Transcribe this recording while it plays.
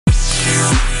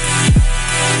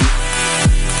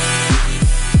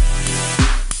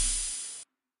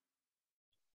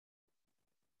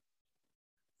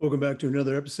Welcome back to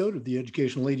another episode of the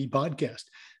Educational AD Podcast.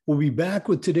 We'll be back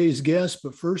with today's guest,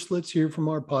 but first let's hear from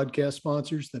our podcast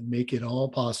sponsors that make it all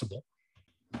possible.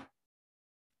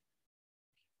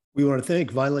 We want to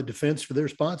thank Violet Defense for their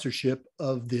sponsorship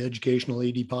of the Educational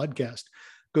AD Podcast.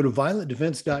 Go to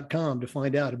violetdefense.com to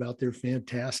find out about their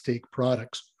fantastic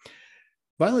products.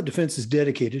 Violet Defense is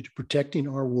dedicated to protecting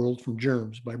our world from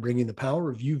germs by bringing the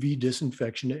power of UV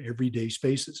disinfection to everyday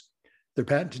spaces. Their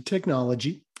patented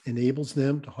technology enables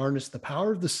them to harness the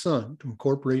power of the sun to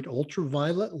incorporate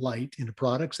ultraviolet light into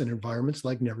products and environments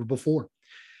like never before.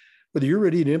 Whether you're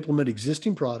ready to implement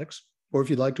existing products, or if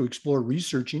you'd like to explore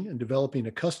researching and developing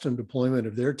a custom deployment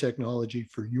of their technology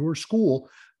for your school,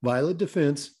 Violet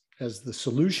Defense has the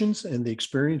solutions and the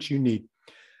experience you need.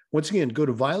 Once again, go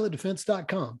to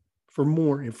violetdefense.com for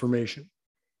more information.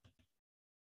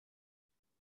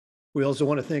 We also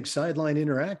want to thank Sideline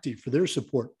Interactive for their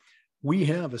support. We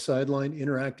have a Sideline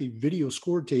Interactive video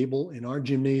score table in our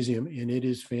gymnasium, and it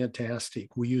is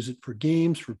fantastic. We use it for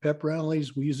games, for pep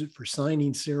rallies. We use it for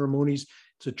signing ceremonies.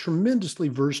 It's a tremendously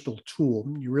versatile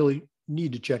tool. You really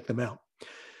need to check them out. You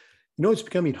know, it's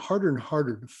becoming harder and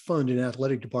harder to fund an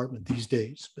athletic department these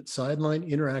days, but Sideline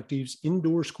Interactive's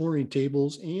indoor scoring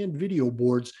tables and video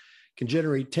boards can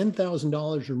generate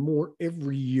 $10,000 or more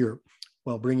every year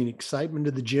while bringing excitement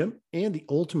to the gym and the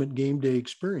ultimate game day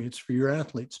experience for your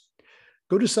athletes.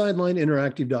 Go to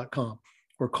sidelineinteractive.com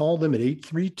or call them at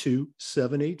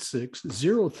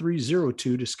 832-786-0302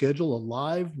 to schedule a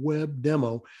live web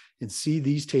demo and see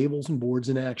these tables and boards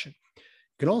in action. You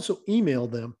can also email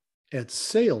them at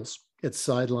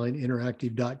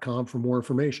sales@sidelineinteractive.com for more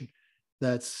information.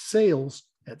 That's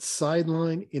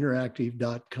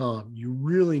sales@sidelineinteractive.com. You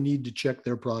really need to check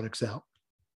their products out.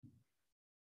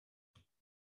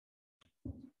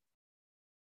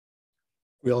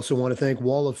 We also want to thank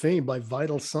Wall of Fame by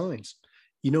Vital Signs.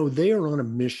 You know, they are on a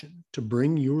mission to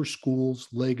bring your school's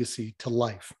legacy to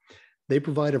life. They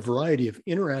provide a variety of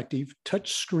interactive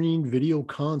touchscreen video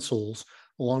consoles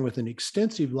along with an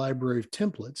extensive library of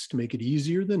templates to make it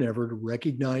easier than ever to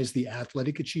recognize the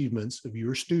athletic achievements of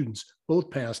your students, both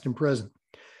past and present.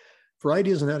 For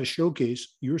ideas on how to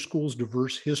showcase your school's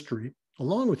diverse history,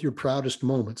 along with your proudest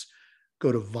moments,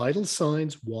 go to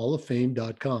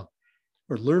vitalsignswalloffame.com.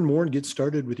 Or learn more and get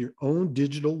started with your own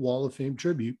digital Wall of Fame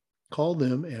tribute. Call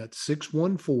them at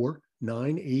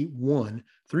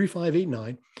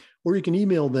 614-981-3589, or you can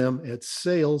email them at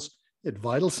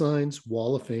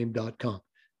sales@vitalsignswalloffame.com.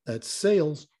 That's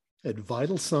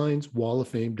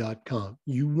sales@vitalsignswalloffame.com.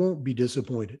 You won't be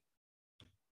disappointed.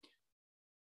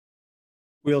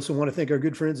 We also want to thank our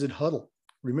good friends at Huddle.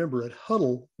 Remember, at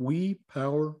Huddle, we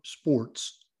power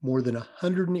sports. More than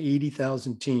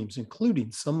 180,000 teams,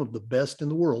 including some of the best in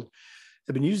the world,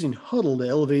 have been using Huddle to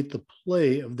elevate the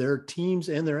play of their teams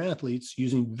and their athletes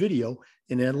using video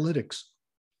and analytics.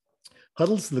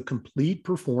 Huddle's the complete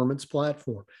performance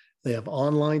platform. They have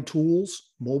online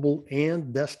tools, mobile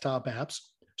and desktop apps,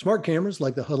 smart cameras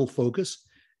like the Huddle Focus.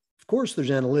 Of course,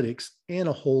 there's analytics and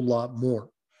a whole lot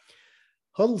more.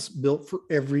 Huddle's built for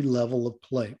every level of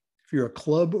play. If you're a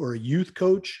club or a youth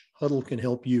coach, Huddle can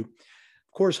help you.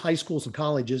 Of course, high schools and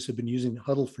colleges have been using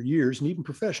Huddle for years, and even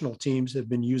professional teams have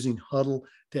been using Huddle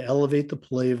to elevate the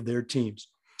play of their teams.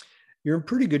 You're in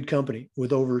pretty good company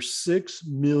with over 6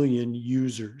 million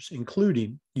users,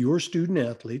 including your student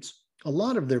athletes, a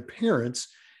lot of their parents,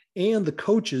 and the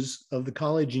coaches of the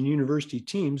college and university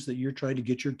teams that you're trying to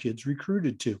get your kids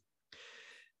recruited to.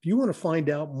 If you want to find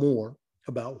out more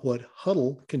about what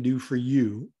Huddle can do for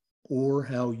you or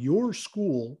how your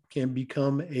school can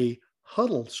become a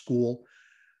Huddle school,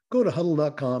 go to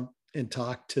huddle.com and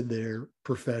talk to their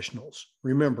professionals.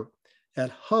 Remember, at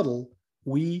Huddle,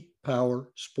 we power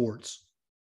sports.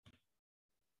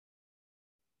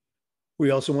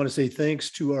 We also want to say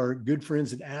thanks to our good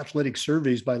friends at Athletic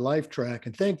Surveys by Lifetrack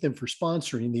and thank them for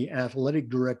sponsoring the Athletic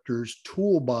Director's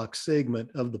Toolbox segment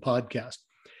of the podcast.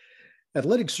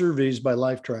 Athletic Surveys by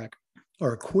Lifetrack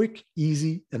are a quick,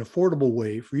 easy, and affordable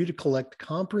way for you to collect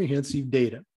comprehensive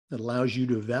data that allows you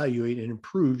to evaluate and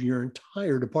improve your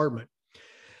entire department.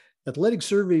 Athletic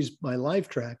Surveys by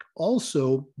Lifetrack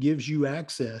also gives you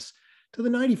access to the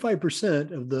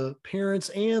 95% of the parents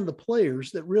and the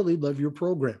players that really love your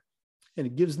program. And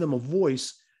it gives them a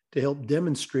voice to help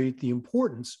demonstrate the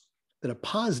importance that a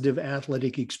positive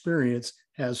athletic experience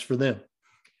has for them.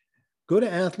 Go to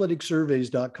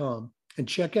athleticsurveys.com and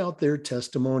check out their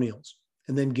testimonials,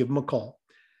 and then give them a call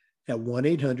at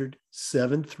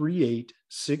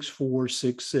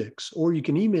 1-800-738-6466, or you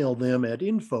can email them at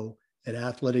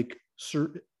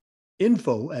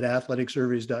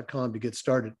info@athleticsurveys.com to get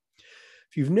started.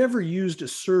 If you've never used a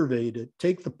survey to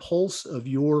take the pulse of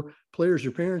your players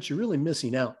or parents, you're really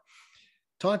missing out.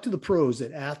 Talk to the pros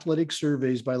at Athletic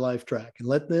Surveys by Lifetrack and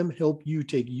let them help you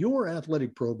take your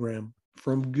athletic program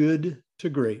from good to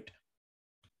great.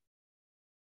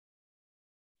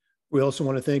 We also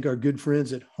want to thank our good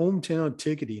friends at Hometown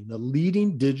Ticketing, the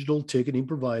leading digital ticketing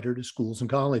provider to schools and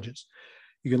colleges.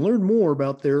 You can learn more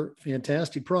about their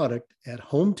fantastic product at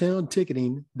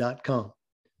hometownticketing.com.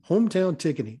 Hometown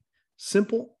Ticketing.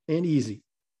 Simple and easy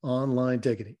online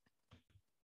ticketing.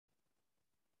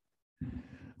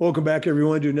 Welcome back,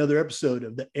 everyone, to another episode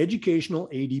of the Educational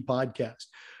AD Podcast.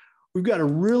 We've got a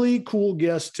really cool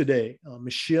guest today,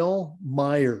 Michelle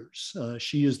Myers.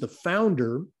 She is the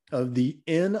founder of the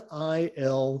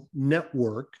NIL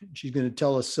Network. She's going to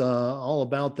tell us all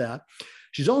about that.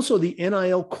 She's also the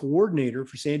NIL coordinator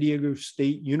for San Diego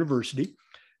State University.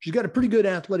 She's got a pretty good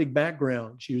athletic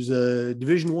background. She was a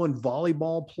Division I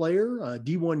volleyball player, a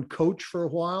D1 coach for a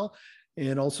while,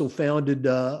 and also founded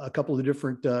a couple of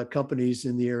different companies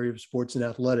in the area of sports and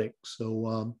athletics.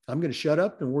 So I'm going to shut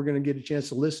up and we're going to get a chance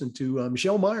to listen to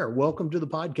Michelle Myers. Welcome to the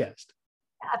podcast.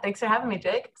 Yeah, thanks for having me,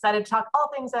 Jake. Excited to talk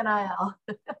all things NIL.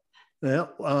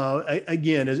 Well,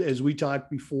 again, as we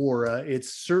talked before,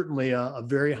 it's certainly a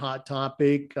very hot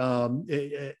topic,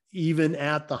 even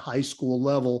at the high school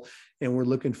level. And we're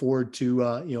looking forward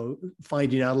to,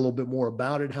 finding out a little bit more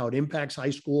about it, how it impacts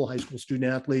high school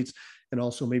student athletes, and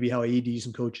also maybe how ADs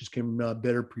and coaches can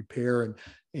better prepare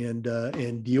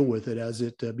and deal with it as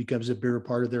it becomes a bigger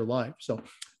part of their life. So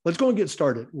let's go and get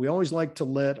started. We always like to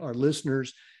let our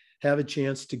listeners have a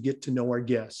chance to get to know our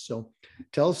guests. So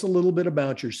tell us a little bit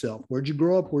about yourself. Where'd you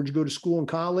grow up? Where'd you go to school and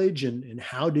college? And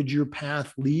how did your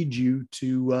path lead you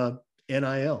to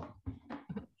NIL?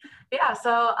 Yeah,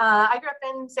 so I grew up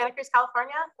in Santa Cruz,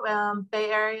 California, Bay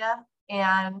Area,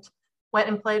 and went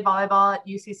and played volleyball at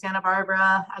UC Santa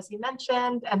Barbara, as you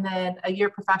mentioned, and then a year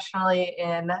professionally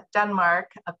in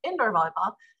Denmark of indoor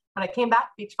volleyball. When I came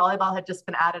back, beach volleyball had just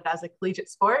been added as a collegiate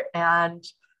sport, and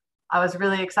I was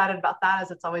really excited about that,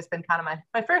 as it's always been kind of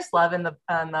my first love in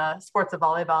the sports of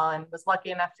volleyball, and was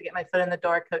lucky enough to get my foot in the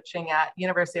door coaching at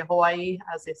University of Hawaii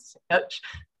as a coach.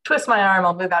 Twist my arm,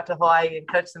 I'll move out to Hawaii and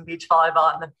coach some beach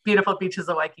volleyball on the beautiful beaches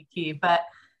of Waikiki. But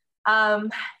so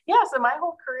my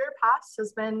whole career path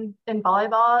has been in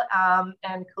volleyball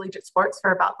and collegiate sports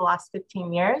for about the last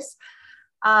 15 years.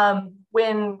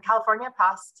 When California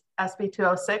passed SB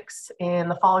 206 in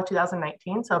the fall of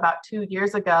 2019, so about 2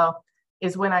 years ago,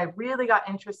 is when I really got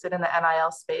interested in the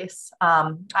NIL space.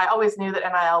 I always knew that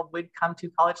NIL would come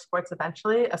to college sports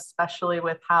eventually, especially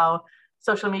with how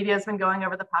social media has been going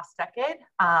over the past decade.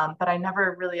 But I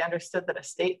never really understood that a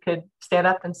state could stand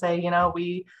up and say,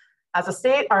 we as a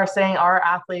state are saying our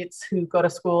athletes who go to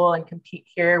school and compete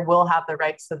here will have the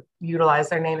rights to utilize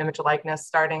their name, image, and likeness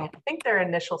starting, I think their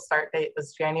initial start date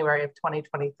was January of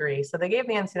 2023. So they gave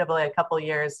the NCAA a couple of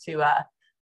years to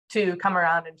come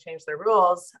around and change their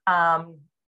rules.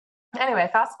 Anyway,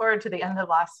 fast forward to the end of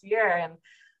last year. And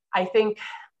I think,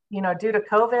 due to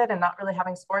COVID and not really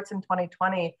having sports in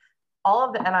 2020, all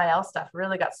of the NIL stuff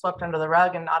really got swept under the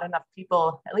rug, and not enough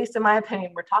people, at least in my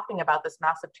opinion, were talking about this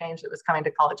massive change that was coming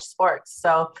to college sports.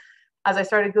 So as I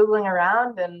started Googling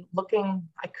around and looking,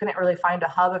 I couldn't really find a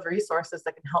hub of resources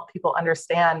that can help people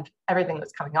understand everything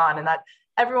that's coming on. And that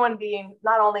everyone being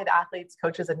not only the athletes,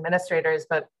 coaches, administrators,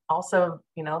 but also,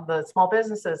 the small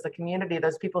businesses, the community,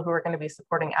 those people who are going to be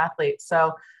supporting athletes.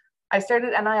 So I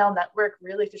started NIL Network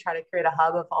really to try to create a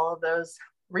hub of all of those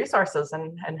resources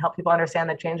and help people understand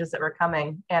the changes that were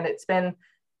coming. And it's been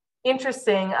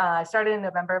interesting. I started in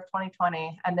November of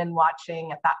 2020, and then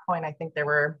watching at that point, I think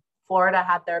Florida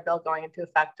had their bill going into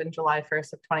effect on July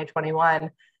 1st of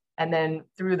 2021. And then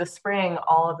through the spring,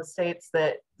 all of the states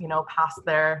that, passed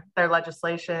their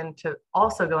legislation to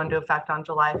also go into effect on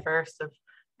July 1st of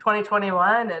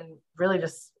 2021, and really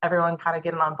just everyone kind of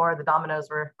getting on board. The dominoes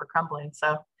were crumbling.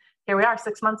 So here we are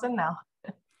 6 months in now.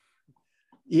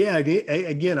 Yeah,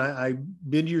 again, I've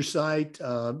been to your site.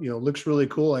 Looks really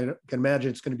cool. I can imagine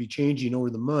it's going to be changing over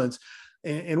the months,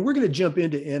 and we're going to jump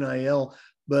into NIL.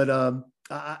 But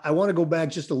I want to go back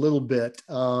just a little bit.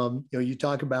 You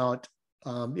talk about,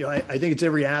 I think it's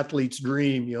every athlete's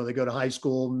dream. They go to high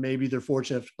school, maybe they're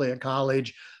fortunate enough to play at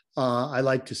college. I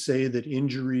like to say that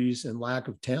injuries and lack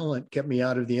of talent kept me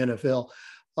out of the NFL.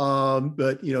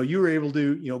 But you were able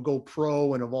to go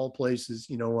pro, and of all places,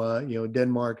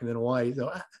 Denmark and then Hawaii. So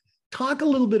talk a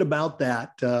little bit about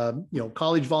that.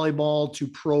 College volleyball to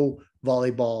pro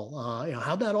volleyball.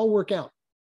 How'd that all work out?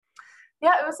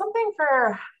 Yeah, it was something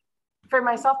for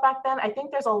myself back then. I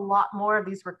think there's a lot more of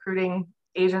these recruiting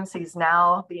agencies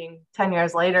now, being 10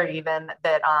 years later even,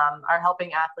 that are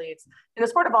helping athletes. In the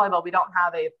sport of volleyball, we don't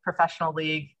have a professional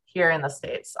league here in the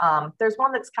States. There's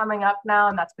one that's coming up now,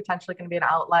 and that's potentially going to be an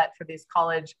outlet for these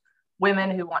college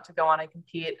women who want to go on and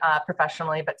compete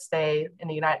professionally but stay in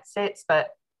the United States. But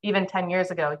even 10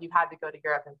 years ago, you had to go to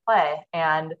Europe and play.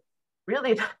 And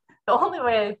really, the only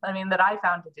way, I mean, that I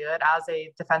found to do it as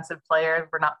a defensive player,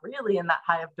 we're not really in that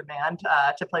high of demand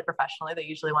to play professionally. They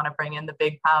usually want to bring in the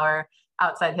big power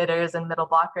outside hitters and middle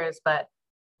blockers. But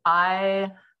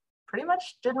I pretty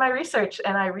much did my research,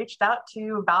 and I reached out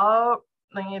to about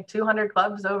 200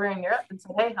 clubs over in Europe and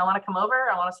said, hey, I want to come over.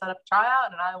 I want to set up a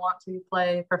tryout, and I want to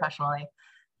play professionally.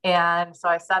 And so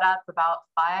I set up about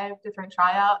 5 different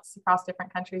tryouts across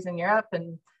different countries in Europe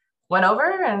and went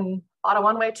over and bought a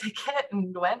one-way ticket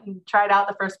and went and tried out.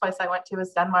 The first place I went to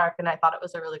was Denmark, and I thought it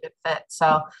was a really good fit.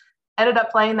 So ended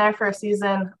up playing there for a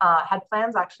season, had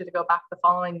plans actually to go back the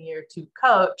following year to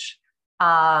coach.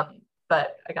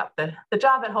 But I got the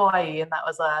job at Hawaii, and that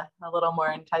was a little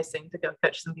more enticing to go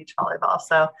coach some beach volleyball.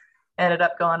 So I ended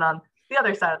up going on the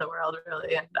other side of the world,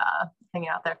 really, and hanging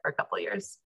out there for a couple of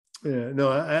years. Yeah, no,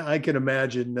 I can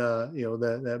imagine,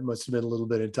 that must have been a little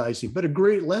bit enticing, but a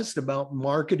great lesson about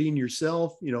marketing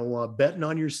yourself, betting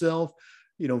on yourself,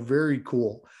 very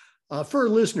cool. For our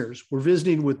listeners, we're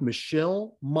visiting with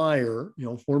Michelle Meyer,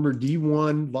 former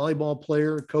D1 volleyball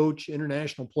player, coach,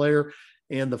 international player,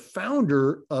 and the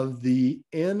founder of the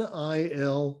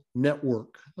NIL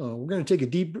Network. We're going to take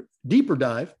a deeper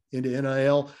dive into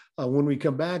NIL when we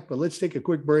come back, but let's take a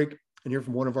quick break and hear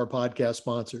from one of our podcast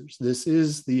sponsors. This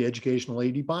is the Educational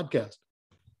AD Podcast.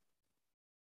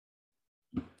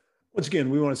 Once again,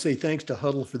 we want to say thanks to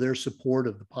Hudl for their support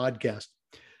of the podcast.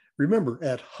 Remember,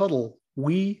 at Hudl,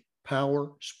 we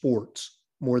power sports.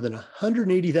 More than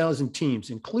 180,000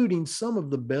 teams, including some of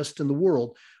the best in the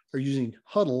world, are using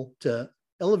Hudl to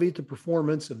elevate the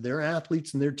performance of their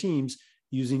athletes and their teams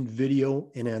using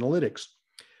video and analytics.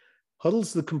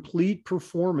 Hudl's the complete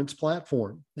performance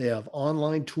platform. They have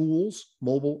online tools,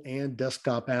 mobile and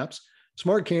desktop apps,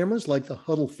 smart cameras like the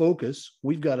Hudl Focus.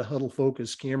 We've got a Hudl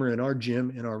Focus camera in our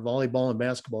gym, and our volleyball and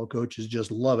basketball coaches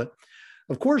just love it.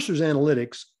 Of course, there's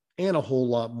analytics and a whole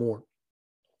lot more.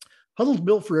 Hudl's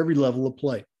built for every level of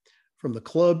play, from the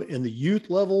club and the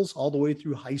youth levels all the way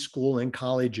through high school and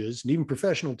colleges, and even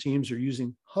professional teams are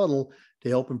using Hudl to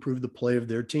help improve the play of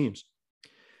their teams.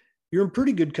 You're in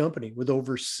pretty good company with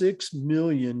over 6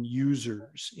 million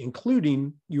users,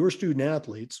 including your student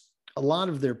athletes, a lot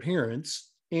of their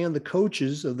parents, and the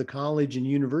coaches of the college and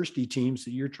university teams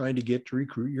that you're trying to get to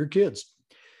recruit your kids.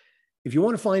 If you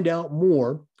want to find out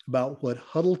more about what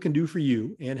Hudl can do for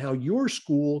you and how your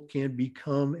school can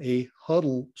become a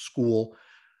Hudl school,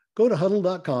 go to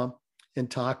Hudl.com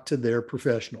and talk to their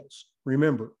professionals.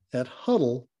 Remember, at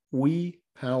Hudl, we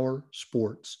power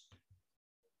sports.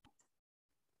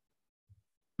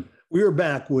 We are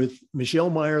back with Michelle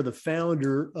Meyer, the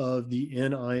founder of the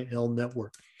NIL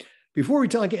Network. Before we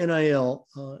talk NIL,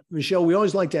 Michelle, we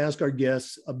always like to ask our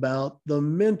guests about the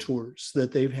mentors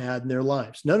that they've had in their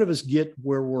lives. None of us get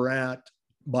where we're at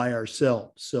by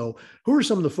ourselves. So who are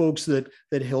some of the folks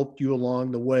that helped you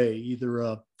along the way, either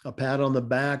a pat on the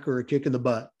back or a kick in the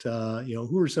butt?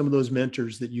 Who are some of those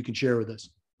mentors that you can share with us?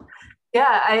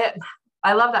 Yeah,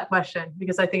 I love that question,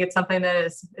 because I think it's something that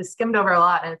is skimmed over a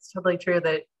lot. And it's totally true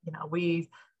that, we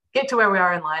get to where we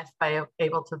are in life by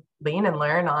able to lean and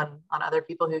learn on other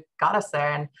people who got us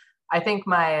there. And I think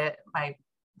my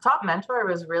top mentor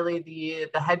was really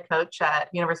the head coach at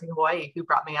University of Hawaii, who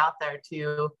brought me out there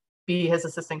to be his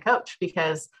assistant coach,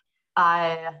 because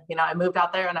I moved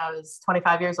out there when I was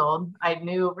 25 years old. I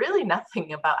knew really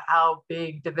nothing about how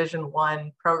big Division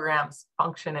I programs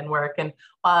function and work. And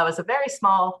while I was a very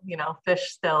small, fish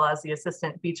still as the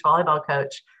assistant beach volleyball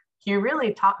coach, he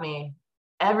really taught me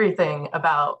everything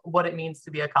about what it means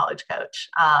to be a college coach,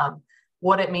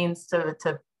 what it means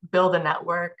to build a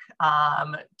network,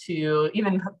 to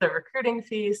even the recruiting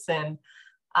piece. And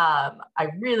I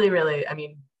really,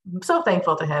 I'm so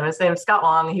thankful to him. His name is Scott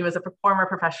Wong. He was a former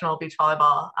professional beach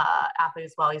volleyball athlete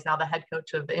as well. He's now the head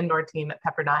coach of the indoor team at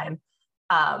Pepperdine.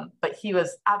 But he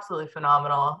was absolutely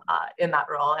phenomenal in that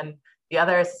role. And the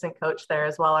other assistant coach there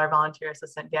as well, our volunteer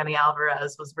assistant, Danny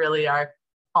Alvarez, was really our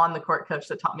on the court coach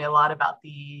that taught me a lot about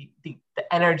the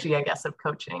energy, I guess, of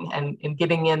coaching and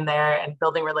getting in there and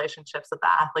building relationships with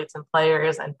the athletes and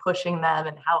players and pushing them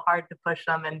and how hard to push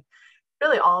them, and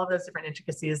really all of those different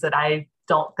intricacies that I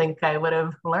don't think I would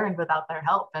have learned without their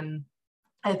help. And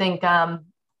I think now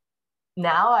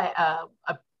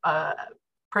a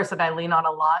person I lean on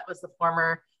a lot was the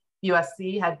former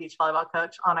USC head beach volleyball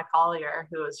coach, Anna Collier,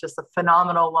 who is just a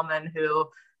phenomenal woman who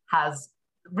has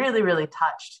really, really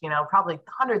touched, probably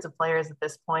hundreds of players at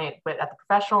this point, but at the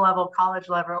professional level, college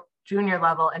level, junior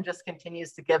level, and just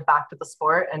continues to give back to the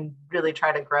sport and really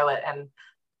try to grow it. And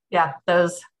yeah,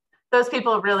 those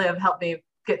people really have helped me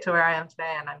get to where I am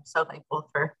today. And I'm so thankful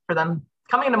for them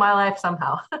coming into my life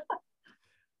somehow.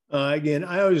 Again,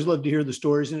 I always love to hear the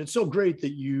stories, and it's so great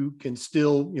that you can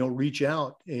still, reach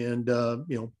out and,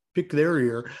 pick their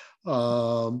ear,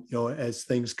 as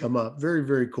things come up. Very,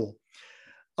 very cool.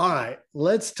 All right,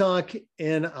 let's talk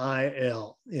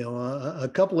NIL. A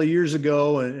couple of years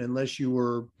ago, unless you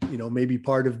were, maybe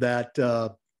part of that,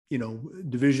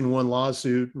 Division I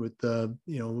lawsuit with the,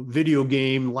 video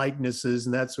game likenesses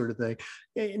and that sort of thing,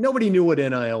 nobody knew what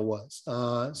NIL was.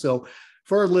 So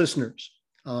for our listeners,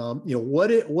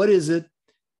 what is it,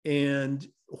 and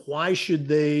why should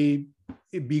they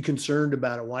be concerned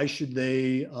about it? Why should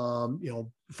they,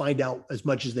 find out as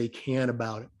much as they can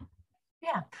about it?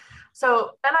 Yeah.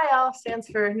 So NIL stands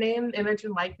for name, image,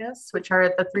 and likeness, which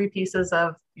are the three pieces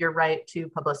of your right to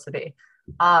publicity.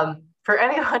 For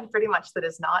anyone pretty much that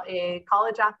is not a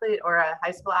college athlete or a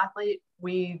high school athlete,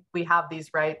 we have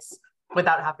these rights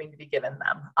without having to be given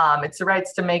them. It's the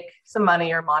rights to make some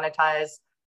money or monetize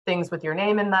things with your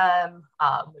name in them,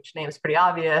 which name is pretty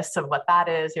obvious of what that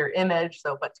is, your image,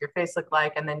 so what's your face look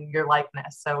like, and then your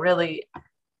likeness. So really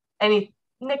any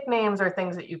nicknames or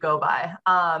things that you go by.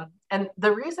 And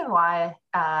the reason why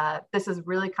this has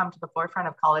really come to the forefront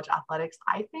of college athletics,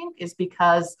 I think, is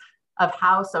because of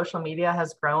how social media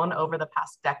has grown over the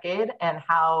past decade and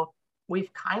how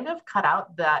we've kind of cut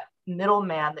out that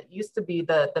middleman that used to be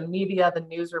the media, the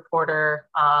news reporter,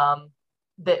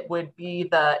 that would be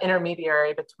the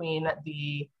intermediary between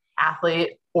the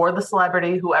athlete or the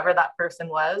celebrity, whoever that person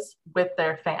was, with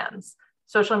their fans.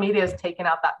 Social media has taken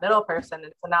out that middle person.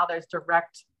 And so now there's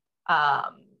direct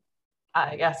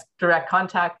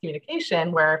contact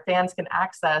communication where fans can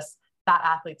access that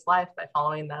athlete's life by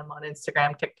following them on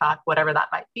Instagram, TikTok, whatever that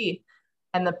might be.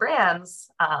 And the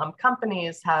brands,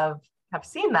 companies have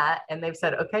seen that, and they've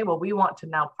said, okay, well, we want to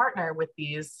now partner with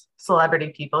these celebrity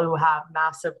people who have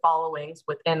massive followings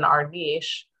within our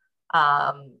niche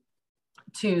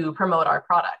to promote our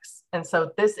products. And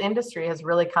so this industry has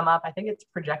really come up. I think it's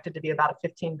projected to be about a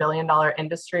 $15 billion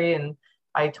industry and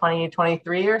by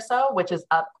 2023 or so, which is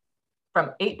up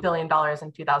from $8 billion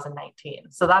in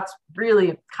 2019. So that's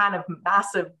really kind of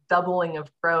massive doubling of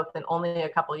growth in only a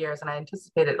couple of years. And I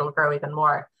anticipate it'll grow even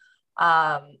more.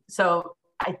 So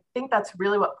I think that's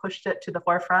really what pushed it to the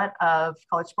forefront of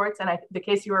college sports. And the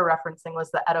case you were referencing was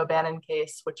the Ed O'Bannon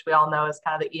case, which we all know is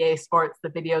kind of the EA Sports, the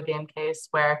video game case,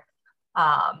 where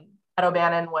Ed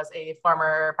O'Bannon was a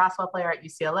former basketball player at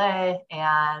UCLA.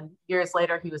 And years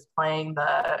later, he was playing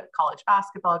the college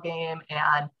basketball game.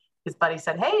 And his buddy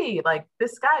said, hey, like,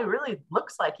 this guy really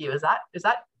looks like you. Is that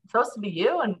supposed to be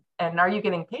you? And are you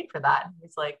getting paid for that? And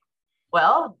he's like,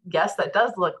 well, yes, that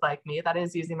does look like me. That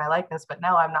is using my likeness, but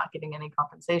no, I'm not getting any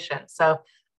compensation. So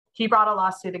he brought a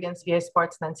lawsuit against EA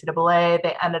Sports and NCAA.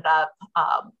 They ended up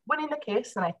winning the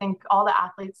case. And I think all the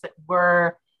athletes that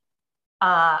were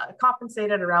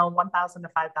compensated around $1,000 to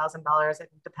 $5,000, I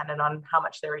think, depended on how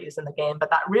much they were using the game.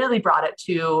 But that really brought it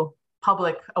to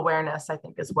public awareness, I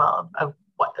think, as well, of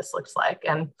what this looks like.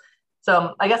 And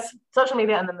so I guess social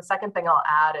media. And then the second thing I'll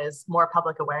add is more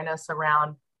public awareness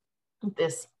around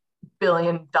this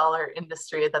billion-dollar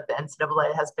industry that the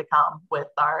NCAA has become with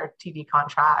our TV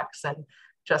contracts, and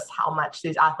just how much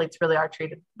these athletes really are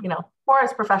treated, more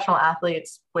as professional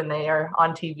athletes when they are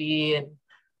on TV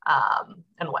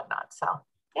and whatnot. So,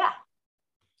 yeah.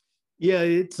 Yeah,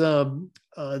 it's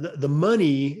the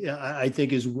money, I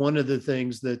think, is one of the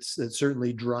things that's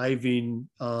certainly driving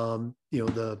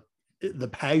the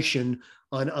passion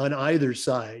on either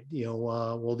side.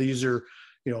 Well, these are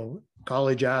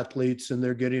college athletes and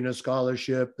they're getting a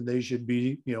scholarship and they should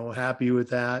be happy with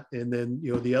that. And then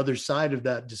the other side of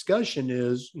that discussion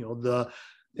is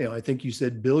I think you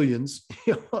said billions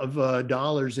of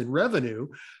dollars in revenue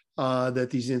that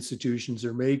these institutions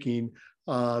are making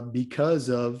because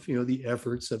of the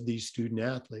efforts of these student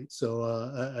athletes. So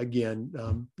again,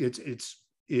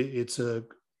 it's a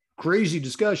crazy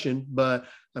discussion, but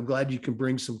I'm glad you can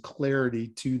bring some clarity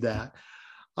to that.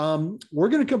 We're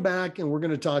going to come back and we're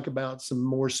going to talk about some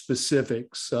more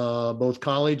specifics, both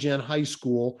college and high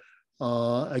school.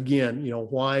 Again,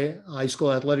 why high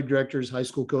school athletic directors, high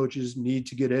school coaches need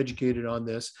to get educated on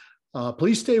this.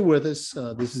 Please stay with us.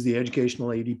 This is the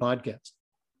Educational AD Podcast.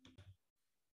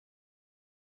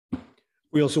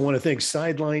 We also want to thank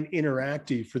Sideline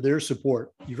Interactive for their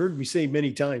support. You've heard me say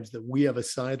many times that we have a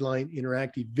Sideline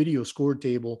Interactive video score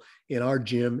table in our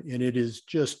gym, and it is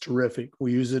just terrific.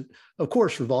 We use it, of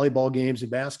course, for volleyball games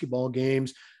and basketball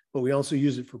games, but we also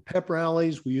use it for pep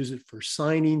rallies. We use it for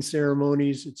signing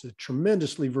ceremonies. It's a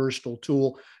tremendously versatile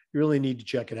tool. You really need to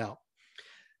check it out.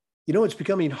 You know, it's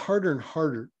becoming harder and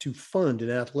harder to fund an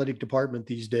athletic department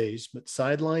these days, but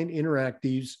Sideline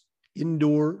Interactive's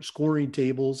indoor scoring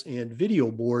tables and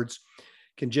video boards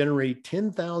can generate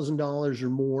 $10,000 or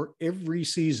more every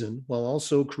season while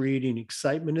also creating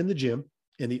excitement in the gym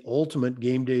and the ultimate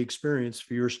game day experience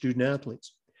for your student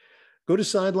athletes. Go to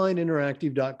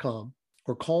sidelineinteractive.com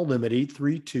or call them at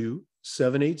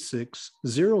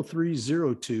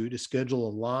 832-786-0302 to schedule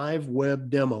a live web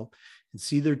demo and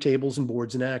see their tables and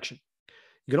boards in action.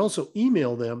 You can also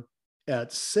email them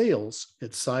at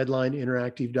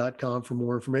sales@sidelineinteractive.com for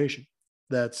more information.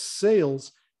 That's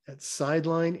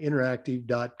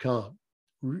sales@sidelineinteractive.com.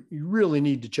 You really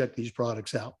need to check these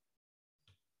products out.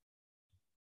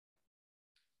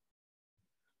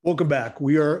 Welcome back.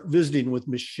 We are visiting with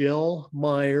Michelle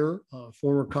Meyer,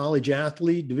 former college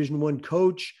athlete, Division I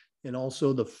coach, and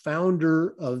also the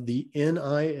founder of the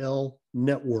NIL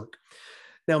Network.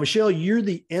 Now, Michelle, you're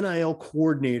the NIL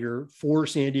coordinator for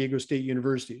San Diego State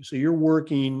University. So you're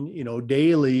working,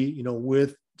 daily,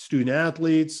 with student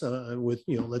athletes, with,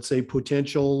 let's say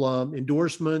potential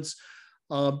endorsements.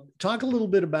 Talk a little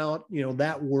bit about,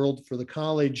 that world for the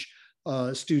college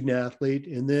student athlete.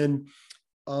 And then,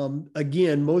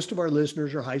 again, most of our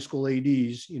listeners are high school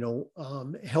ADs,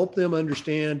 help them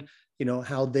understand,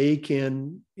 how they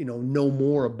can, know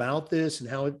more about this and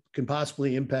how it can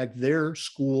possibly impact their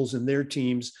schools and their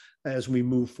teams as we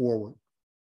move forward.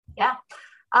 Yeah.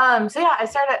 I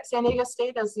started at San Diego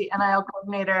State as the NIL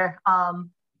coordinator a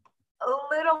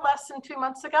little less than 2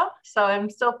 months ago. So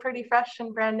I'm still pretty fresh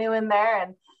and brand new in there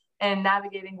and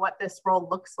navigating what this role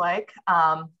looks like.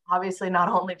 Obviously, not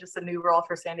only just a new role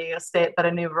for San Diego State, but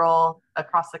a new role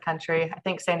across the country. I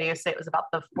think San Diego State was about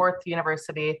the 4th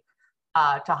university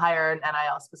to hire an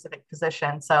NIL specific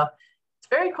position. So it's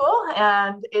very cool.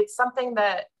 And it's something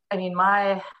that,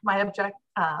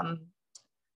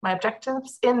 my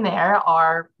objectives in there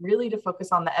are really to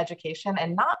focus on the education,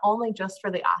 and not only just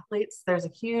for the athletes. There's a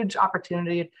huge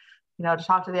opportunity, to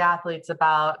talk to the athletes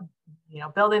about,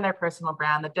 building their personal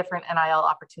brand, the different NIL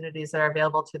opportunities that are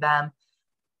available to them.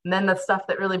 And then the stuff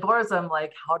that really bores them,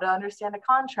 like how to understand a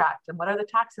contract and what are the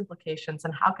tax implications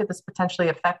and how could this potentially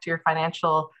affect your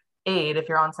financial aid if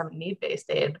you're on some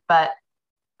need-based aid. But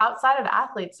outside of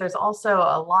athletes, there's also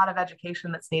a lot of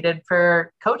education that's needed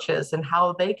for coaches and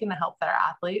how they can help their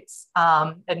athletes,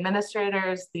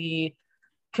 administrators, the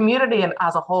community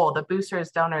as a whole, the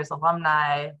boosters, donors,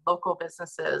 alumni, local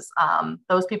businesses,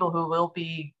 those people who will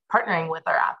be partnering with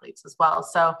our athletes as well.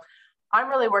 So I'm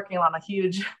really working on a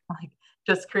huge,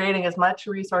 just creating as much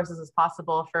resources as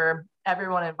possible for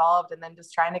everyone involved, and then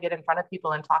just trying to get in front of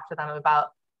people and talk to them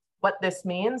about what this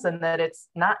means, and that it's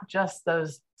not just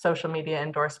those social media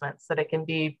endorsements, that it can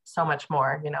be so much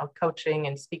more, coaching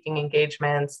and speaking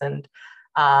engagements. And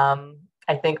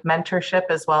I think mentorship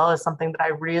as well is something that I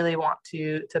really want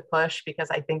to push,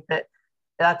 because I think that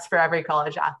that's for every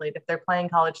college athlete. If they're playing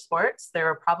college sports, there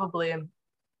are probably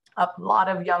a lot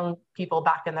of young people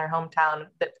back in their hometown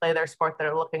that play their sport that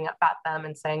are looking up at them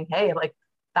and saying, hey,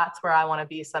 that's where I want to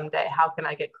be someday. How can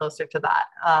I get closer to that?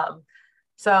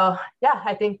 So yeah,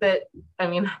 I think that,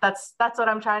 that's what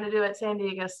I'm trying to do at San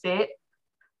Diego State.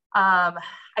 I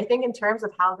think in terms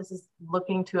of how this is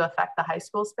looking to affect the high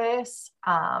school space,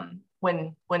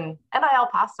 when NIL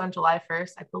passed on July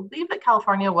 1st, I believe that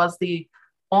California was the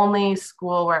only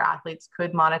school where athletes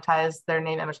could monetize their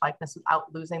name, image, likeness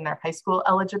without losing their high school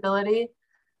eligibility.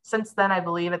 Since then, I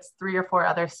believe it's 3 or 4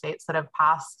 other states that have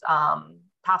passed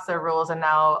their rules and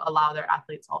now allow their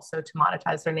athletes also to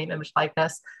monetize their name, image,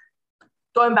 likeness.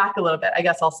 Going back a little bit, I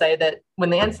guess I'll say that when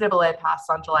the NCAA passed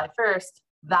on July 1st,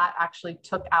 that actually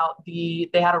took out they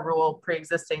had a rule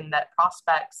pre-existing that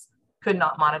prospects could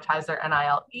not monetize their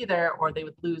NIL either, or they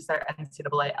would lose their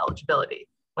NCAA eligibility.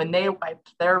 When they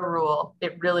wiped their rule,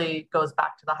 it really goes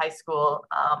back to the high school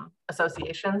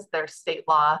associations, their state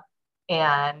law,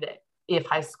 and if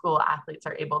high school athletes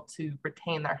are able to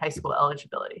retain their high school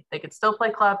eligibility. They could still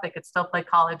play club, they could still play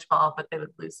college ball, but they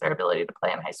would lose their ability to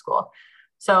play in high school.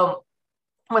 So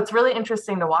what's really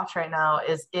interesting to watch right now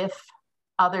is if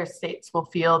other states will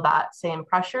feel that same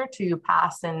pressure to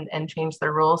pass and change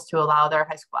their rules to allow their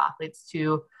high school athletes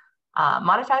to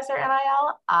monetize their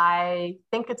NIL. I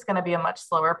think it's going to be a much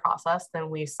slower process than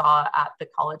we saw at the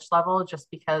college level, just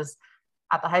because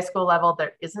at the high school level,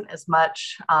 there isn't as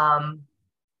much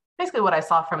basically what I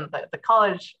saw from the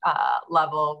college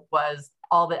level was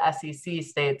all the SEC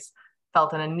states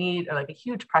felt in a need or like a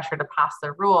huge pressure to pass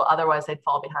their rule. Otherwise, they'd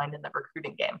fall behind in the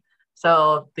recruiting game.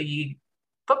 So the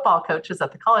football coaches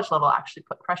at the college level actually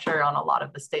put pressure on a lot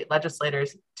of the state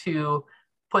legislators to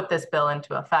put this bill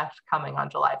into effect coming on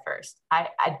July 1st.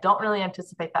 I don't really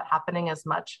anticipate that happening as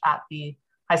much at the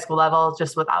high school level,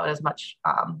 just without as much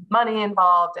money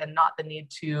involved and not the need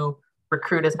to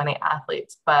recruit as many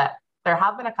athletes. But there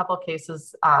have been a couple of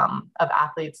cases of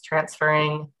athletes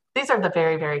transferring. These are the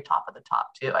very, very top of the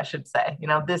top too, I should say. You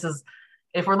know, this is,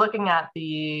 if we're looking at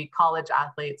the college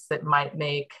athletes that might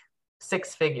make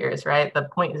six figures, right? The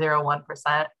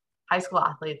 0.01%. High school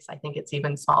athletes, I think it's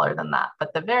even smaller than that.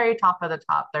 But the very top of the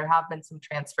top, there have been some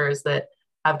transfers that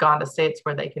have gone to states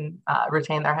where they can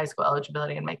retain their high school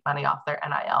eligibility and make money off their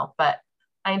NIL. But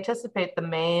I anticipate the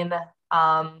main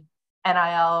NIL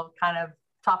kind of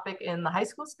topic in the high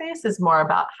school space is more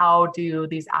about how do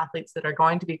these athletes that are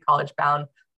going to be college bound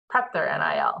prep their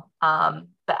NIL.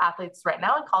 The athletes right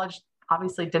now in college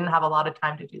obviously didn't have a lot of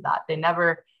time to do that. They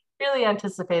never really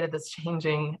anticipated this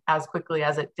changing as quickly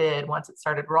as it did once it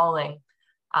started rolling.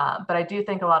 But I do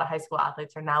think a lot of high school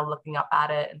athletes are now looking up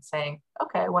at it and saying,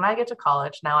 okay, when I get to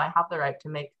college, now I have the right to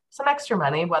make some extra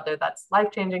money, whether that's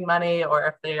life-changing money or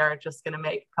if they are just going to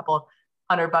make a couple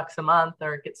 $100 a month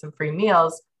or get some free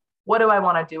meals. What do I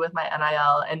want to do with my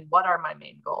NIL and what are my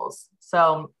main goals?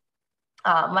 So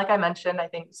like I mentioned, I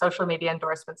think social media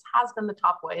endorsements has been the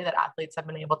top way that athletes have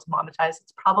been able to monetize.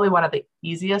 It's probably one of the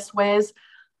easiest ways.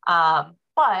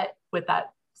 But with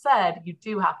that said, you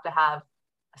do have to have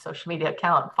a social media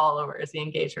account, followers, the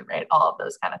engagement rate, all of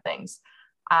those kind of things.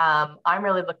 I'm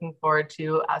really looking forward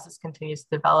to, as this continues to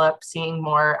develop, seeing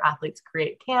more athletes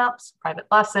create camps, private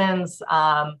lessons,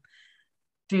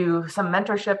 do some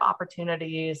mentorship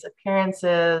opportunities,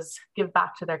 appearances, give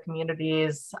back to their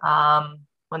communities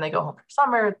when they go home for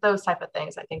summer, those type of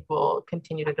things I think will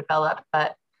continue to develop.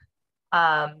 But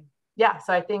yeah,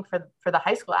 so I think for the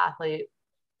high school athlete,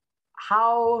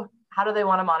 how do they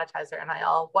want to monetize their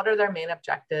NIL? What are their main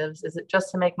objectives? Is it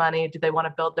just to make money? Do they want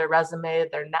to build their resume,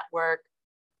 their network?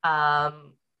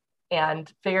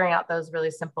 And figuring out those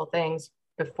really simple things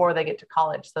before they get to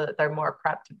college so that they're more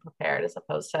prepped and prepared, as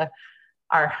opposed to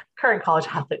our current college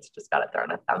athletes just got it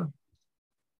thrown at them.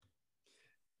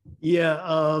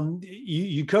 Yeah,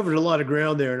 you covered a lot of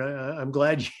ground there, and I'm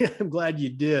glad you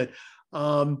did.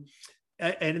 And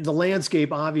the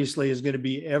landscape obviously is going to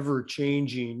be ever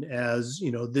changing as,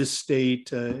 you know, this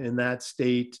state and that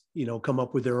state, you know, come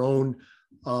up with their own,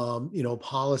 you know,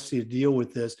 policy to deal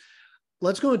with this.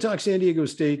 Let's go and talk San Diego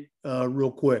State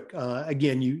real quick.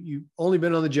 Again, you've only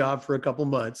been on the job for a couple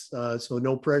months, so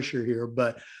no pressure here.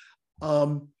 But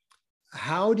how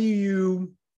are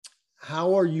you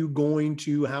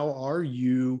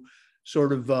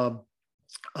sort of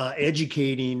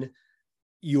educating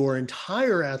your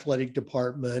entire athletic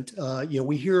department? You know,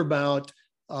 we hear about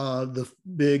the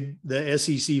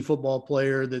SEC football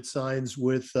player that signs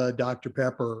with Dr.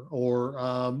 Pepper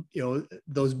or, you know,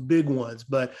 those big ones.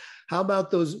 But how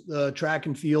about those track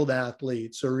and field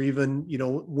athletes or even, you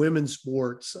know, women's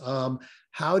sports?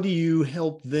 How do you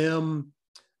help them?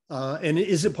 And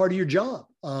is it part of your job?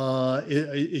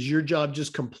 Is your job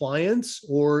just compliance,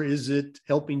 or is it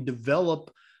helping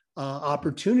develop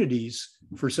opportunities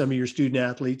for some of your student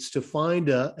athletes to find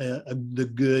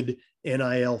the good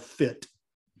NIL fit?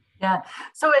 Yeah,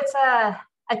 so it's I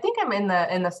think I'm in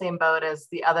the same boat as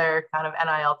the other kind of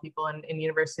NIL people in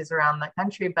universities around the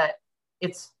country, but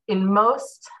it's in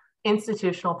most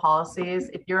institutional policies,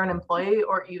 if you're an employee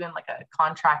or even like a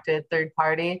contracted third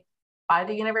party by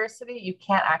the university, you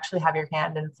can't actually have your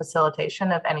hand in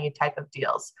facilitation of any type of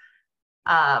deals.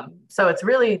 So it's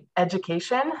really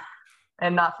education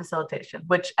and not facilitation,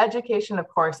 which education, of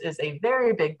course, is a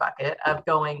very big bucket of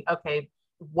going, okay,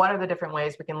 what are the different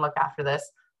ways we can look after this?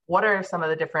 What are some of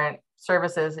the different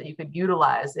services that you could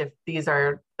utilize if these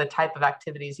are the type of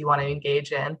activities you want to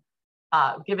engage in?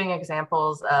 Giving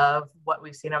examples of what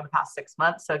we've seen over the past 6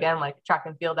 months. So again, like track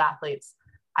and field athletes,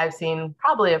 I've seen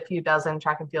probably a few dozen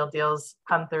track and field deals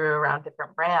come through around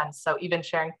different brands. So even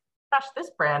sharing, gosh, this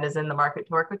brand is in the market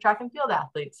to work with track and field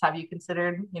athletes. Have you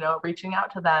considered, you know, reaching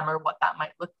out to them or what that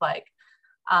might look like?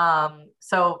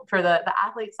 So for the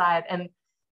athlete side, and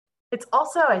it's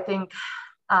also, I think,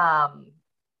 I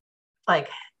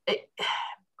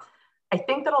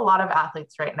think that a lot of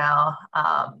athletes right now,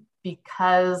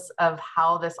 because of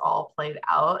how this all played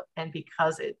out and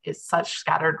because it is such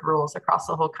scattered rules across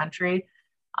the whole country,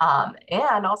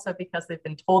 and also because they've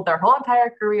been told their whole entire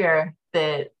career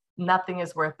that nothing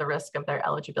is worth the risk of their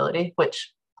eligibility,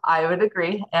 which I would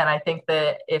agree. And I think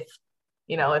that if,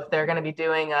 if they're going to be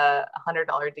doing a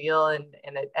 $100 deal and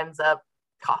it ends up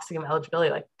costing them eligibility,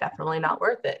 like definitely not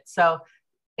worth it. So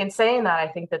in saying that, I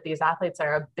think that these athletes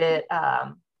are a bit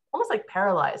almost like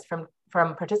paralyzed from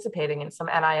participating in some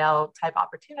NIL type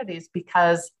opportunities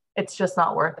because it's just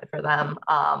not worth it for them.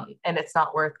 And it's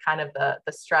not worth kind of the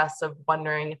stress of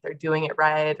wondering if they're doing it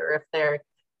right or if they're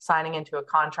signing into a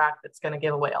contract that's going to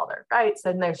give away all their rights.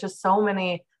 And there's just so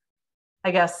many,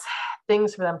 I guess,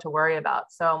 things for them to worry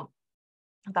about. So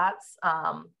that's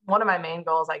one of my main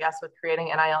goals, I guess, with creating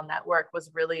NIL Network was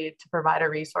really to provide a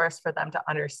resource for them to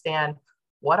understand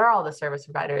what are all the service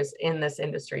providers in this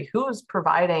industry, who's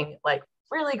providing like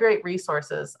really great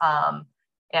resources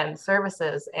and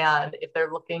services. And if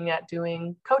they're looking at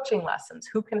doing coaching lessons,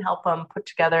 who can help them put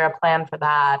together a plan for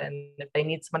that? And if they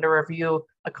need someone to review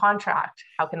a contract,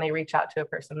 how can they reach out to a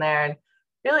person there? And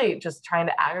really just trying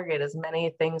to aggregate as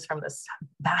many things from this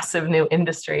massive new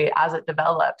industry as it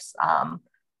develops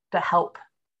to help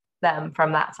them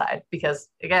from that side. Because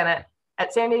again,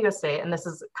 at San Diego State, and this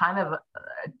is kind of a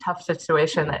tough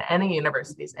situation that any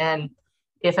university's in,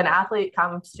 if an athlete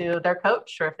comes to their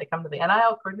coach or if they come to the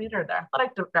NIL coordinator or their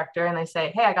athletic director and they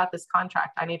say, hey, I got this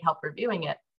contract, I need help reviewing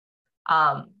it.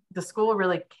 The school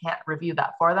really can't review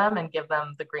that for them and give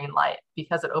them the green light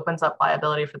because it opens up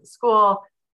liability for the school.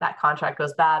 That contract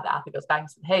goes bad, the athlete goes back and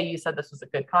says, hey, you said this was a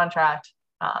good contract.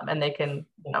 And they can,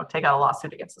 take out a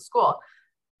lawsuit against the school.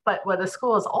 But what the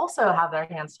schools also have their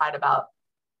hands tied about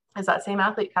is that same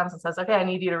athlete comes and says, okay, I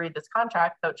need you to read this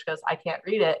contract. Coach goes, I can't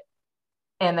read it.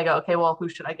 And they go, okay, well, who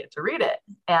should I get to read it?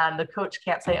 And the coach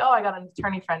can't say, oh, I got an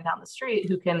attorney friend down the street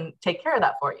who can take care of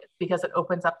that for you, because it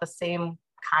opens up the same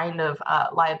kind of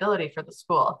liability for the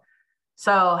school.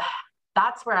 So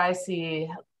that's where I see,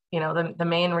 the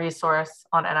main resource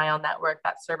on NIL Network,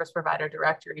 that service provider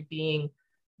directory, being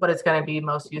what is going to be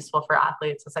most useful for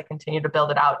athletes as I continue to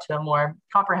build it out to a more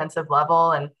comprehensive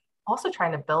level, and also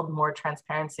trying to build more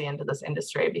transparency into this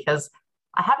industry, because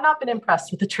I have not been impressed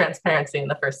with the transparency in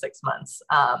the first 6 months.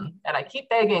 And I keep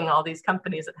begging all these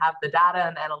companies that have the data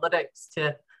and analytics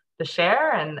to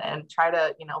share and try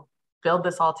to, build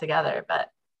this all together. But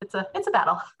it's a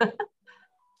battle.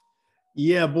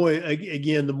 Yeah, boy,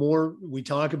 again, the more we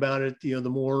talk about it, the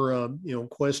more,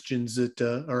 questions that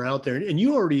are out there. And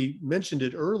you already mentioned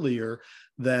it earlier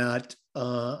that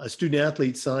a student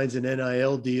athlete signs an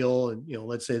NIL deal and,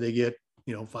 let's say they get,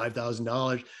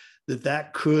 $5,000,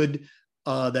 that could,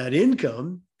 that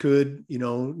income could,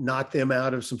 knock them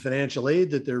out of some financial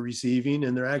aid that they're receiving,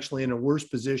 and they're actually in a worse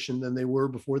position than they were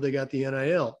before they got the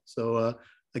NIL. So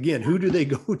again, who do they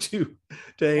go to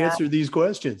answer these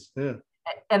questions? Yeah.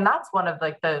 And that's one of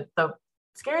like the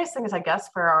scariest things, I guess,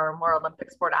 for our more Olympic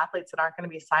sport athletes that aren't going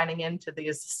to be signing into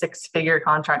these 6-figure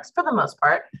contracts for the most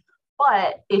part.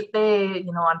 But if they,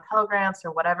 on Pell Grants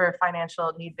or whatever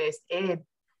financial need-based aid,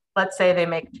 let's say they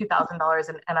make $2,000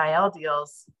 in NIL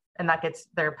deals, and that gets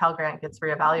their Pell Grant gets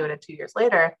reevaluated 2 years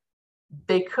later,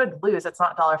 they could lose. It's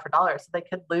not dollar for dollar. So they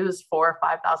could lose $4,000 or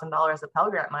 $5,000 of Pell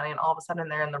Grant money, and all of a sudden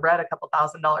they're in the red a couple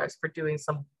 $1,000s for doing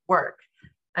some work.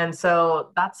 And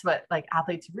so that's what like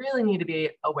athletes really need to be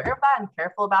aware of that and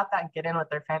careful about that, and get in with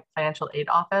their financial aid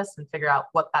office and figure out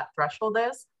what that threshold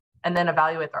is, and then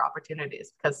evaluate their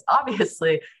opportunities. Because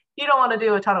obviously you don't want to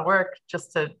do a ton of work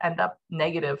just to end up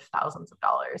negative thousands of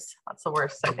dollars. That's the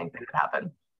worst I think that could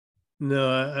happen.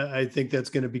 No, I think that's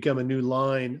going to become a new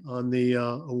line on the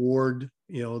award,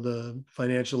 the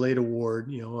financial aid award,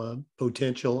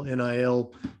 potential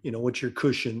NIL, what's your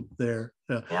cushion there?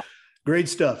 Yeah. Great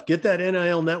stuff. Get that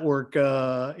NIL network,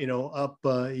 up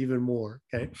even more.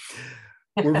 Okay.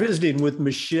 We're visiting with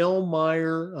Michelle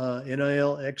Meyer,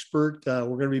 NIL expert. We're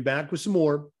going to be back with some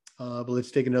more, but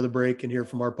let's take another break and hear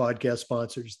from our podcast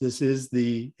sponsors. This is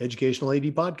the Educational AD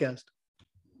Podcast.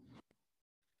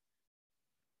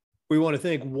 We want to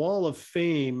thank Wall of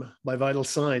Fame by Vital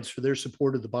Signs for their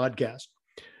support of the podcast.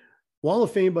 Wall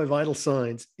of Fame by Vital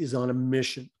Signs is on a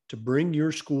mission to bring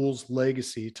your school's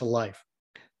legacy to life.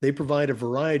 They provide a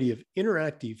variety of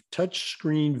interactive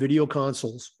touchscreen video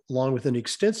consoles, along with an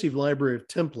extensive library of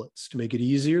templates to make it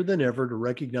easier than ever to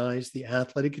recognize the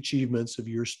athletic achievements of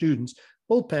your students,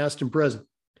 both past and present.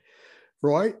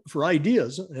 For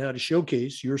ideas on how to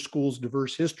showcase your school's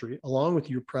diverse history, along with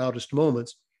your proudest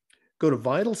moments, go to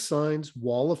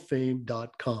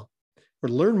vitalsignswalloffame.com. Or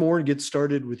to learn more and get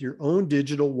started with your own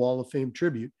digital Wall of Fame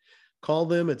tribute, call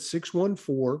them at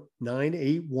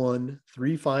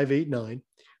 614-981-3589.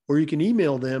 Or you can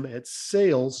email them at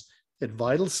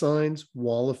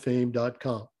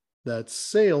sales@vitalsignswalloffame.com. That's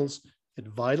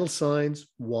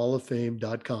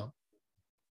sales@vitalsignswalloffame.com.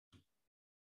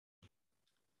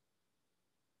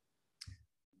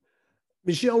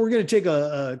 Michelle, we're going to take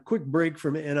a quick break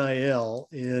from NIL,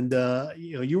 and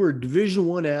you were a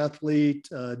Division I athlete,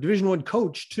 Division I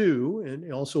coach too,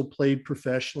 and also played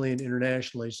professionally and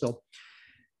internationally. So,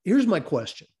 here's my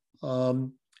question: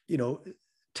 you know,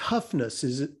 toughness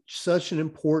is such an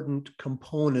important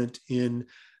component in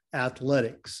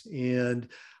athletics, and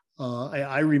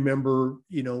I remember,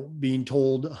 being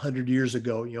told 100 years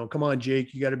ago, come on,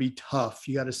 Jake, you got to be tough,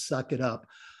 you got to suck it up.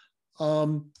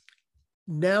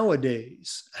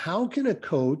 Nowadays, how can a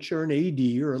coach or an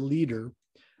AD or a leader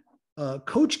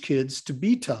coach kids to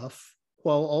be tough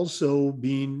while also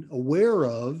being aware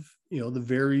of, the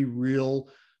very real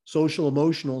social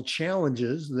emotional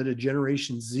challenges that a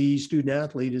Generation Z student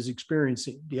athlete is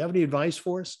experiencing? Do you have any advice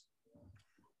for us?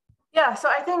 Yeah, so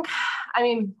I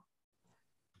mean,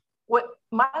 what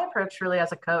my approach really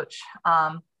as a coach,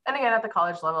 and again at the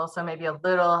college level, so maybe a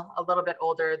little bit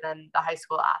older than the high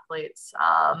school athletes,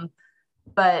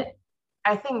 but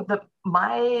I think that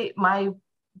my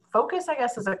focus, I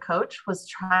guess, as a coach was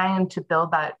trying to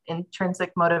build that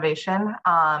intrinsic motivation.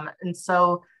 And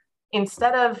so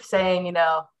instead of saying, you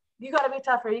got to be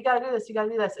tougher, you got to do this, you got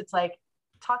to do this, it's like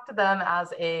talk to them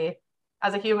as a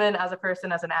human, as a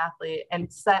person, as an athlete,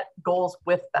 and set goals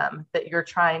with them that you're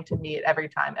trying to meet every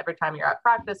time you're at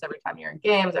practice, every time you're in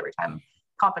games, every time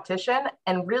competition,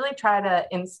 and really try to,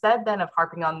 instead then of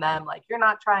harping on them, like you're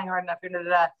not trying hard enough,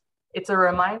 it's a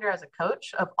reminder as a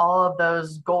coach of all of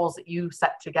those goals that you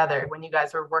set together when you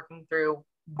guys were working through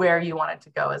where you wanted to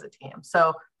go as a team.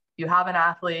 So you have an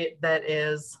athlete that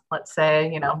is, let's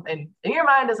say, in your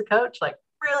mind as a coach, like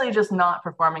really just not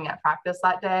performing at practice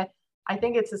that day. I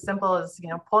think it's as simple as,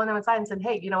 pulling them aside and saying,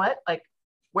 hey, you know what, like,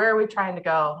 where are we trying to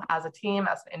go as a team,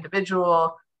 as an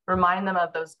individual? Remind them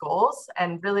of those goals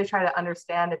and really try to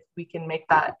understand if we can make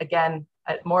that, again,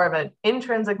 more of an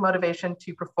intrinsic motivation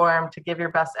to perform, to give your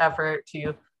best effort,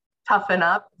 to toughen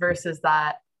up, versus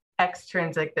that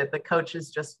extrinsic that the coach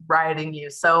is just riding you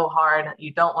so hard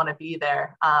you don't want to be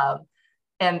there.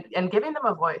 And giving them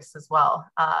a voice as well,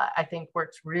 I think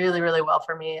worked really, really well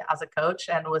for me as a coach,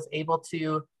 and was able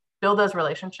to build those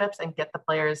relationships and get the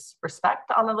players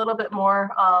respect on a little bit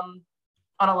more on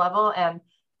a level. And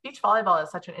beach volleyball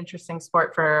is such an interesting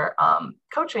sport for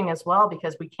coaching as well,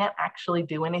 because we can't actually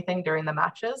do anything during the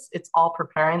matches. It's all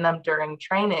preparing them during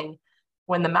training.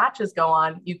 When the matches go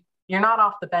on, you're not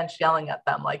off the bench yelling at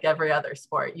them like every other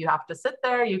sport. You have to sit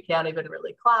there. You can't even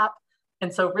really clap.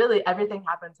 And so really everything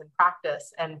happens in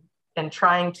practice, and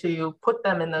trying to put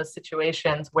them in those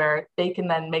situations where they can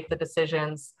then make the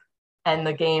decisions and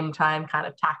the game time kind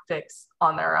of tactics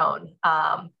on their own.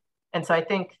 And so I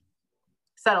think,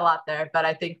 said a lot there, but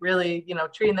I think really,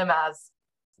 treating them as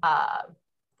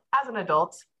an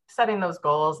adult, setting those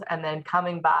goals, and then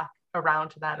coming back around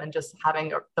to them and just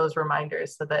having those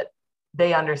reminders so that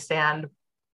they understand,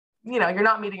 you're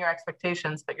not meeting your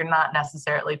expectations, but you're not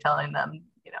necessarily telling them,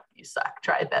 you suck,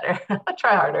 try better,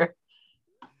 try harder.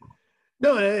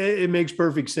 No, it makes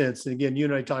perfect sense. And again, you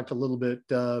and I talked a little bit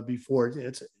before.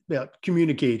 It's about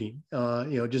communicating,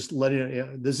 just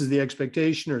letting this is the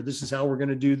expectation, or this is how we're going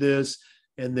to do this.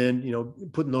 And then,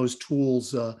 putting those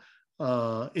tools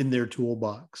in their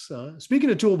toolbox. Speaking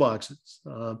of toolboxes,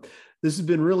 this has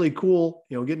been really cool,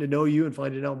 getting to know you and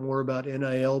finding out more about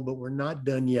NIL, but we're not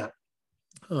done yet.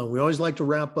 We always like to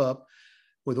wrap up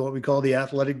with what we call the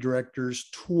Athletic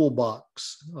Director's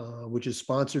Toolbox, which is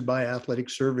sponsored by Athletic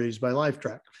Surveys by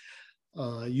Lifetrack.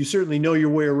 You certainly know your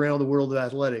way around the world of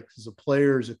athletics as a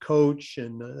player, as a coach,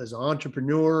 and as an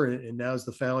entrepreneur, and now as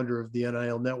the founder of the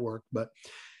NIL Network. But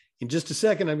in just a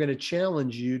second, I'm going to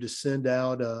challenge you to send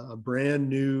out a brand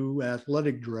new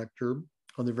athletic director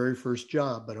on their very first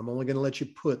job, but I'm only going to let you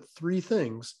put 3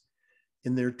 things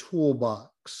in their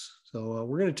toolbox. So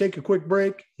we're going to take a quick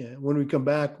break. And when we come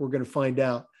back, we're going to find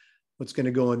out what's going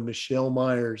to go in Michelle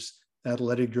Myers'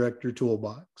 athletic director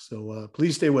toolbox. So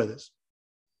please stay with us.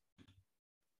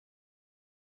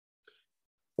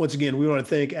 Once again, we want to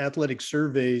thank Athletic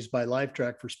Surveys by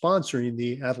Lifetrack for sponsoring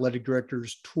the Athletic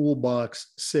Director's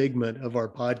Toolbox segment of our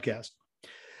podcast.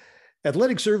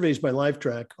 Athletic Surveys by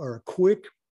Lifetrack are a quick,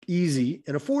 easy,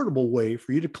 and affordable way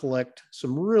for you to collect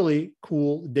some really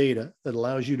cool data that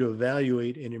allows you to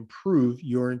evaluate and improve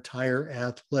your entire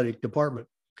athletic department.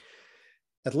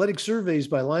 Athletic Surveys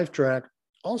by Lifetrack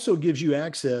also gives you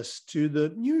access to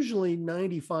the usually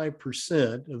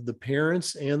 95% of the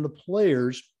parents and the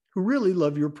players who really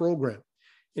love your program.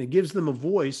 And it gives them a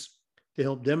voice to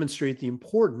help demonstrate the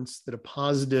importance that a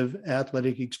positive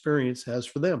athletic experience has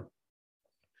for them.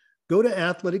 Go to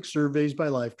Athletic Surveys by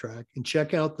Lifetrack and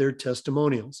check out their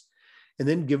testimonials, and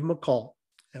then give them a call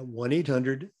at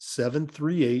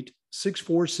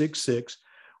 1-800-738-6466,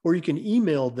 or you can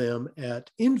email them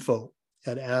at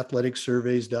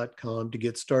info@athleticsurveys.com to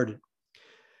get started.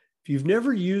 If you've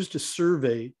never used a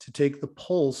survey to take the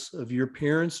pulse of your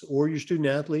parents or your student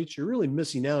athletes, you're really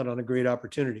missing out on a great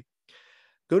opportunity.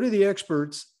 Go to the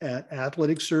experts at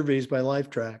Athletic Surveys by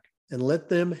Lifetrack and let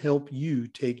them help you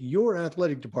take your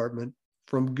athletic department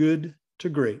from good to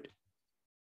great.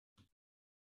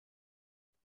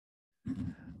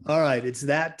 All right, it's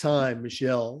that time,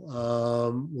 Michelle.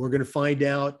 We're going to find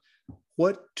out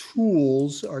what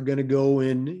tools are going to go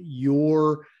in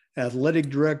your athletic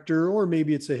director, or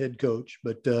maybe it's a head coach,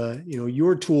 but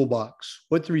your toolbox.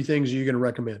 What 3 things are you going to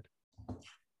recommend?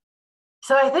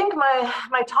 So I think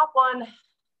my top one,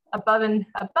 above and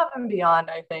beyond,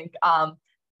 I think,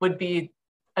 would be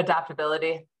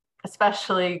adaptability,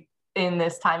 especially in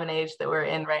this time and age that we're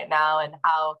in right now, and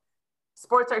how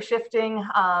sports are shifting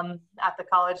at the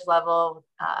college level,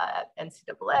 at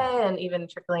NCAA, and even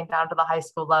trickling down to the high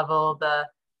school level, the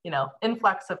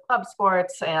influx of club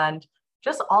sports and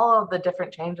just all of the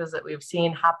different changes that we've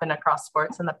seen happen across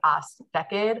sports in the past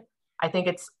decade. I think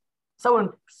it's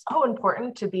so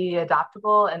important to be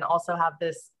adaptable and also have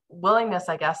this willingness,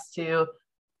 I guess, to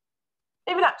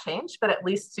maybe not change, but at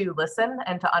least to listen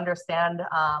and to understand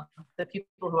the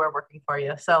people who are working for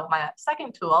you. So my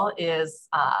second tool is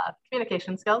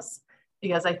communication skills,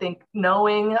 because I think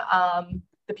knowing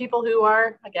the people who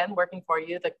are, again, working for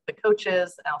you, the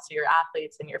coaches, and also your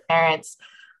athletes and your parents,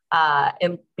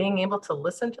 and being able to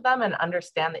listen to them and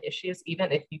understand the issues,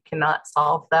 even if you cannot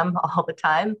solve them all the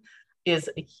time, is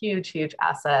a huge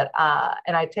asset.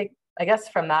 And I guess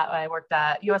from that, I worked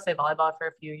at USA Volleyball for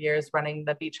a few years running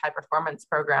the Beach High Performance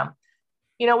program.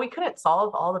 We couldn't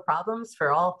solve all the problems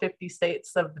for all 50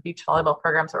 states of the beach volleyball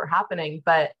programs that were happening,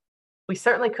 but we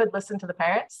certainly could listen to the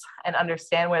parents and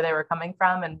understand where they were coming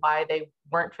from and why they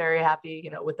weren't very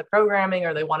happy, with the programming,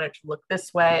 or they wanted to look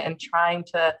this way, and trying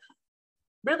to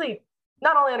really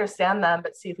not only understand them,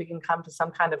 but see if we can come to some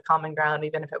kind of common ground,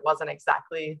 even if it wasn't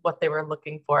exactly what they were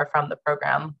looking for from the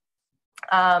program.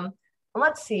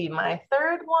 Let's see, my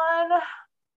third one,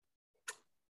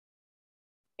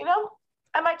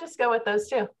 I might just go with those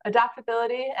 2,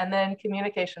 adaptability and then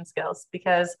communication skills,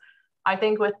 because I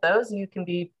think with those, you can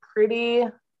be pretty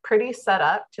set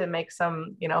up to make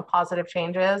some, positive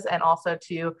changes, and also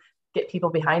to get people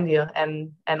behind you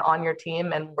and on your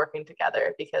team and working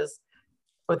together, because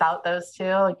without those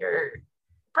 2, you're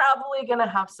probably going to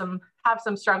have some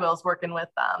struggles working with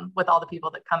all the people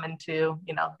that come into,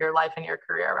 your life and your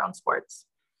career around sports.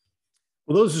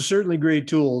 Well, those are certainly great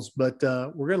tools, but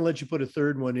we're going to let you put a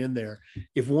third one in there.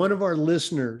 If one of our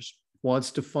listeners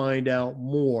wants to find out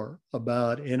more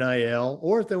about NIL,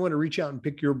 or if they want to reach out and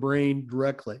pick your brain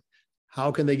directly, how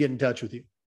can they get in touch with you?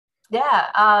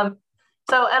 Yeah.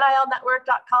 So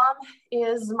nilnetwork.com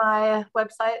is my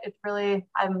website.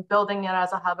 I'm building it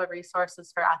as a hub of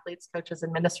resources for athletes, coaches,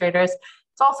 administrators.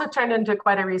 It's also turned into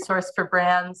quite a resource for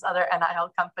brands, other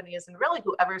NIL companies, and really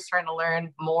whoever's trying to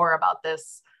learn more about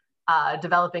this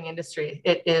developing industry.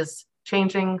 It is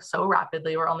changing so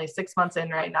rapidly. We're only 6 months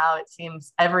in right now. It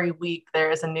seems every week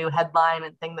there is a new headline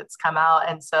and thing that's come out.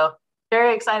 And so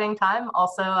very exciting time.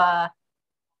 Also, a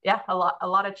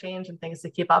lot of change and things to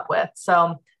keep up with.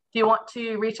 So if you want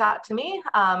to reach out to me,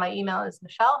 my email is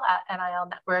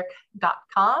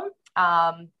michelle@nilnetwork.com.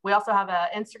 We also have an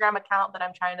Instagram account that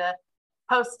I'm trying to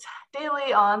post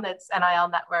daily on, that's NIL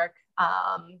Network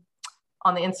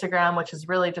on the Instagram, which is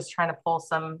really just trying to pull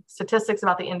some statistics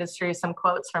about the industry, some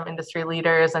quotes from industry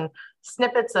leaders, and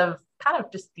snippets of kind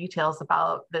of just details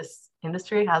about this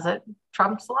industry as it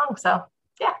trumps along. So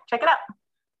yeah, check it out.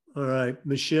 All right.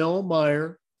 Michelle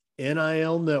Meyer,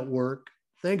 NIL Network.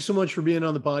 Thanks so much for being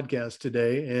on the podcast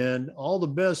today, and all the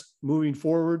best moving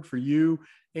forward for you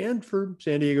and for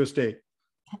San Diego State.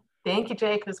 Thank you,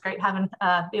 Jake. It was great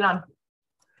being on.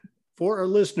 For our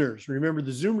listeners, remember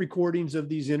the Zoom recordings of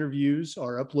these interviews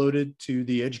are uploaded to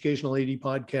the Educational AD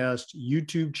Podcast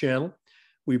YouTube channel.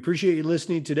 We appreciate you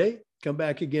listening today. Come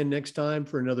back again next time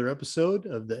for another episode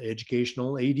of the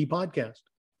Educational AD Podcast.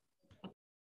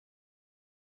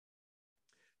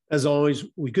 As always,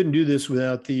 we couldn't do this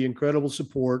without the incredible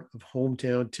support of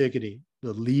Hometown Ticketing,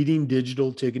 the leading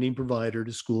digital ticketing provider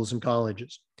to schools and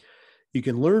colleges. You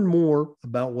can learn more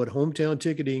about what Hometown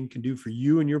Ticketing can do for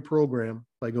you and your program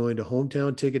by going to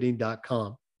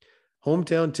hometownticketing.com.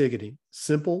 Hometown Ticketing,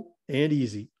 simple and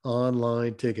easy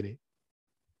online ticketing.